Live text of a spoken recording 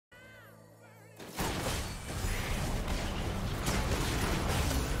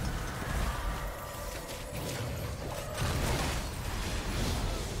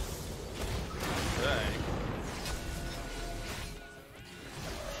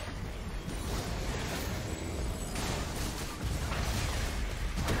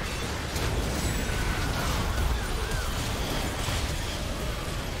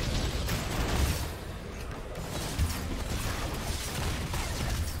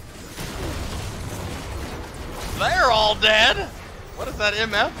They're all dead! What is that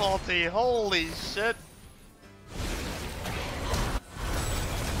MF ulti? Holy shit.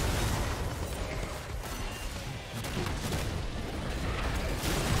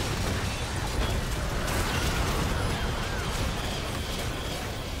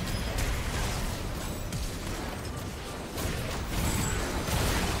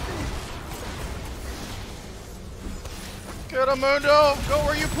 Get him, Mundo! Go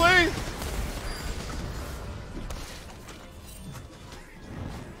where you please!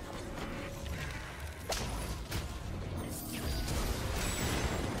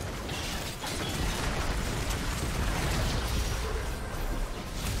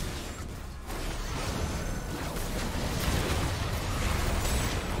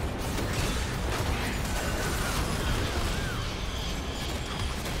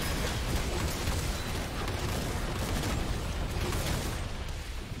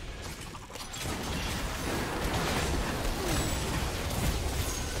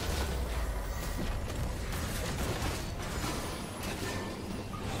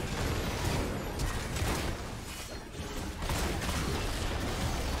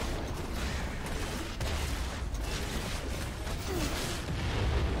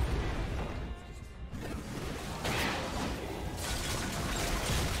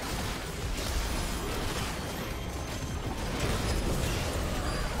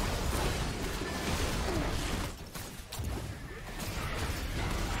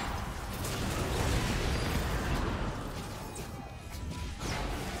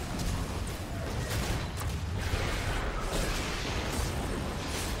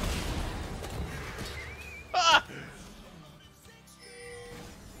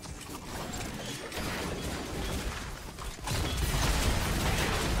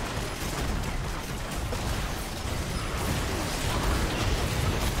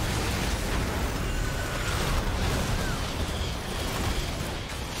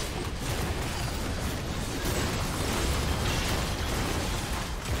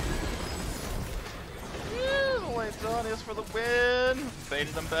 For the win!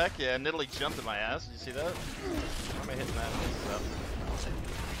 Baited them back. Yeah, Nidalee jumped in my ass. Did you see that? Why am I hitting that stuff?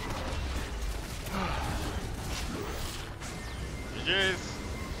 GG's.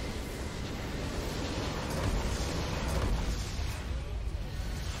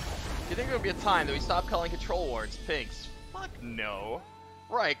 You think there would be a time that we stop calling control wards pinks? Fuck no.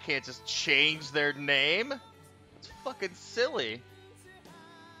 Riot can't just change their name. It's fucking silly.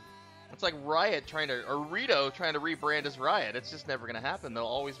 It's like Riot trying to, or Rito trying to rebrand as Riot. It's just never gonna happen. They'll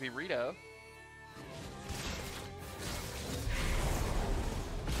always be Rito.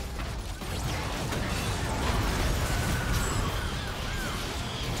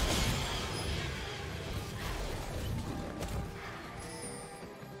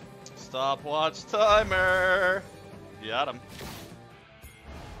 Stopwatch timer. Got him.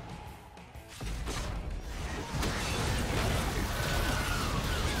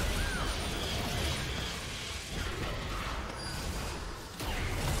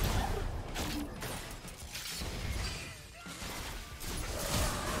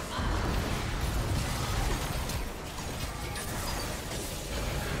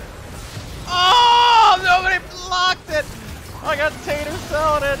 I got tater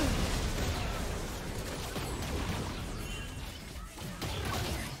saladed!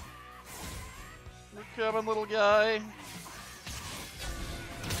 You're coming, little guy.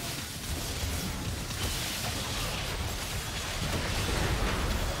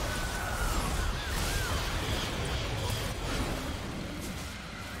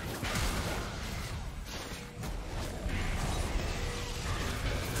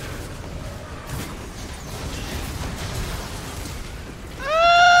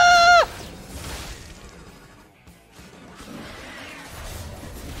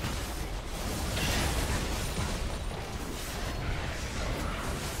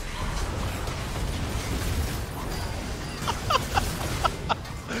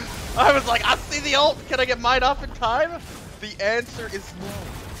 I was like, I see the ult. Can I get mine off in time? The answer is no.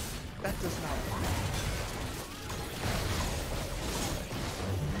 That does not work.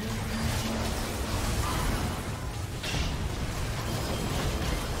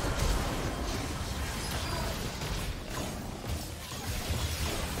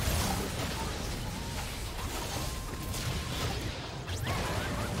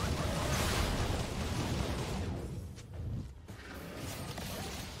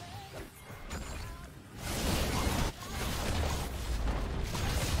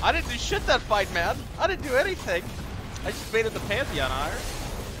 I didn't do shit that fight, man. I didn't do anything. I just baited the Pantheon higher.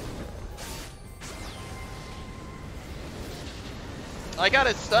 I got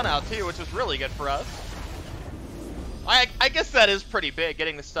his stun out too, which was really good for us. I guess that is pretty big,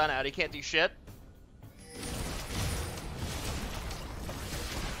 getting the stun out. He can't do shit.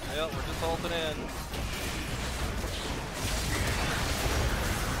 Yep, we're just holding in.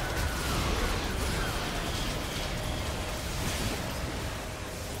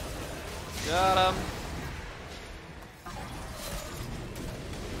 Got him.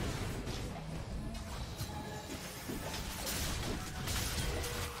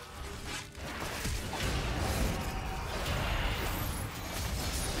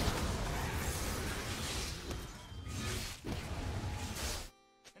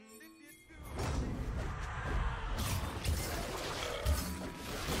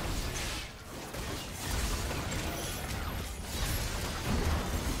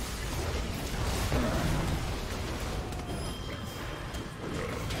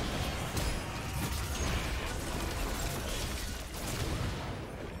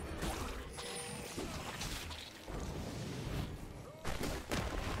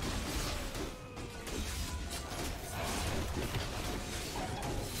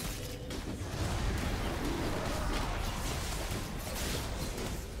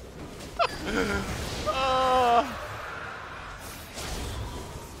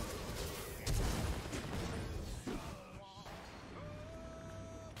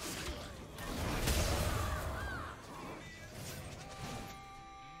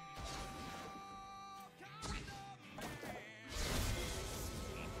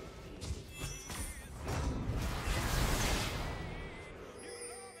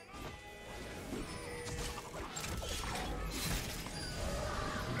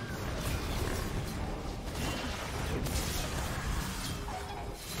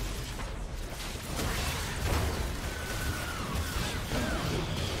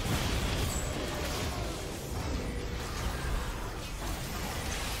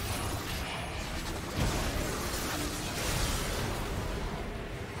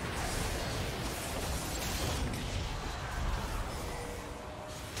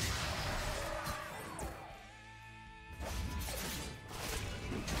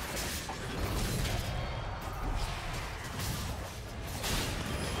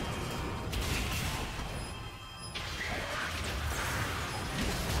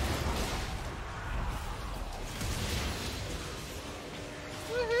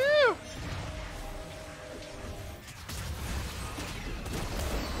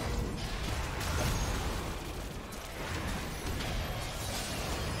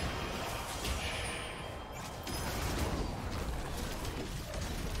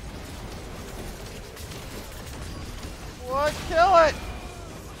 What? Kill it!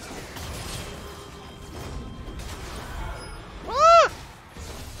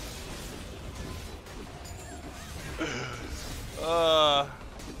 Ah!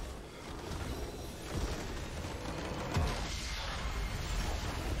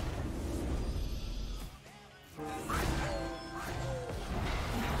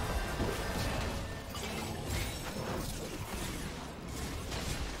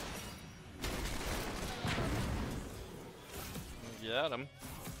 Got him.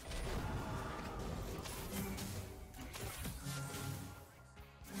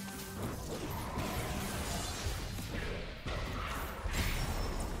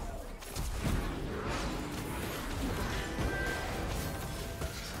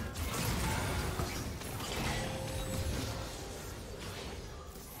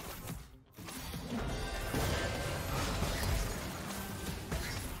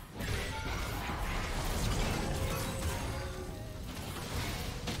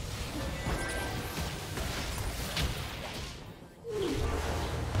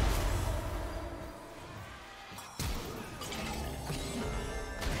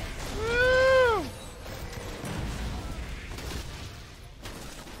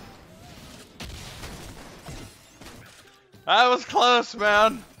 That was close,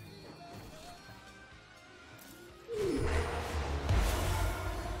 man.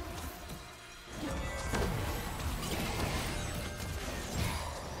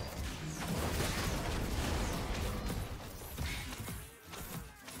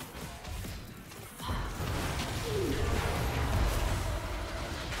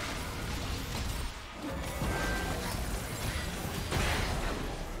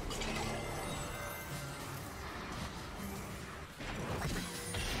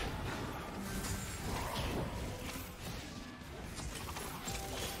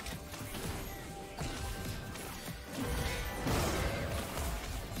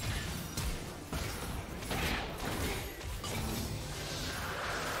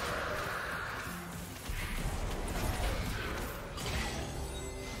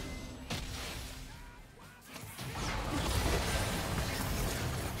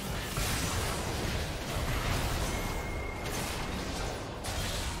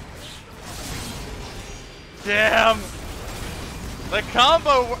 Damn! The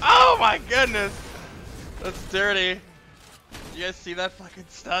combo! Oh my goodness! That's dirty. You guys see that fucking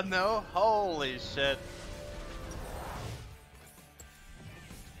stun though? Holy shit.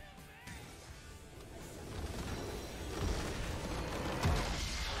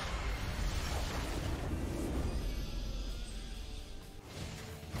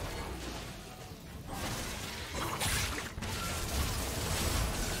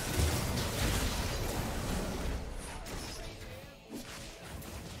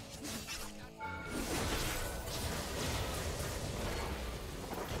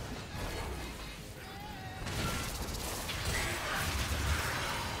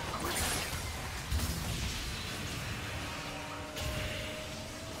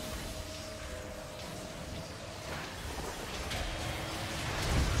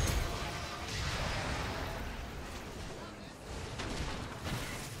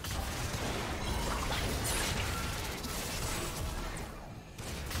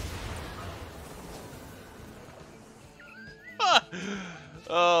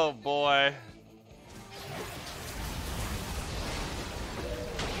 Oh boy.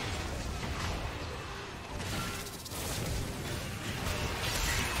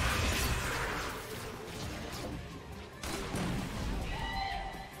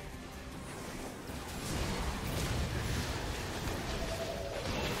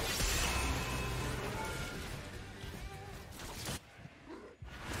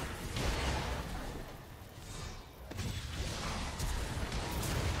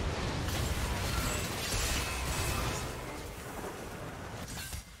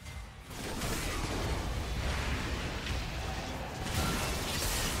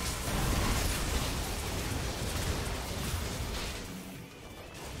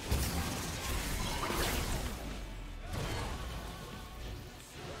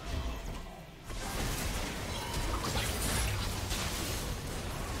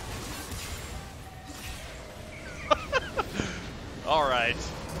 Alright.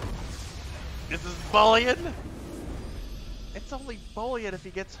 This is bullying? It's only bullying if he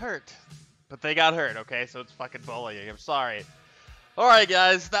gets hurt. But they got hurt, okay? So it's fucking bullying. I'm sorry. Alright,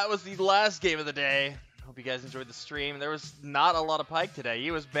 guys. That was the last game of the day. Hope you guys enjoyed the stream. There was not a lot of Pyke today.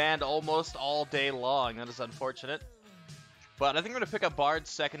 He was banned almost all day long. That is unfortunate. But I think I'm going to pick up Bard's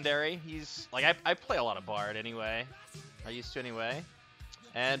secondary. He's, like, I play a lot of Bard anyway. I used to anyway.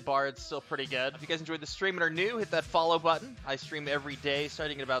 And Bard's still pretty good. If you guys enjoyed the stream and are new, hit that follow button. I stream every day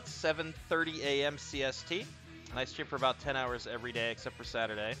starting at about 7:30 a.m. CST. And I stream for about 10 hours every day except for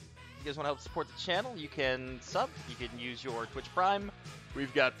Saturday. If you guys want to help support the channel, you can sub. You can use your Twitch Prime.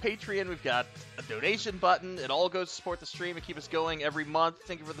 We've got Patreon. We've got a donation button. It all goes to support the stream and keep us going every month.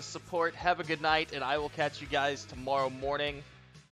 Thank you for the support. Have a good night, and I will catch you guys tomorrow morning.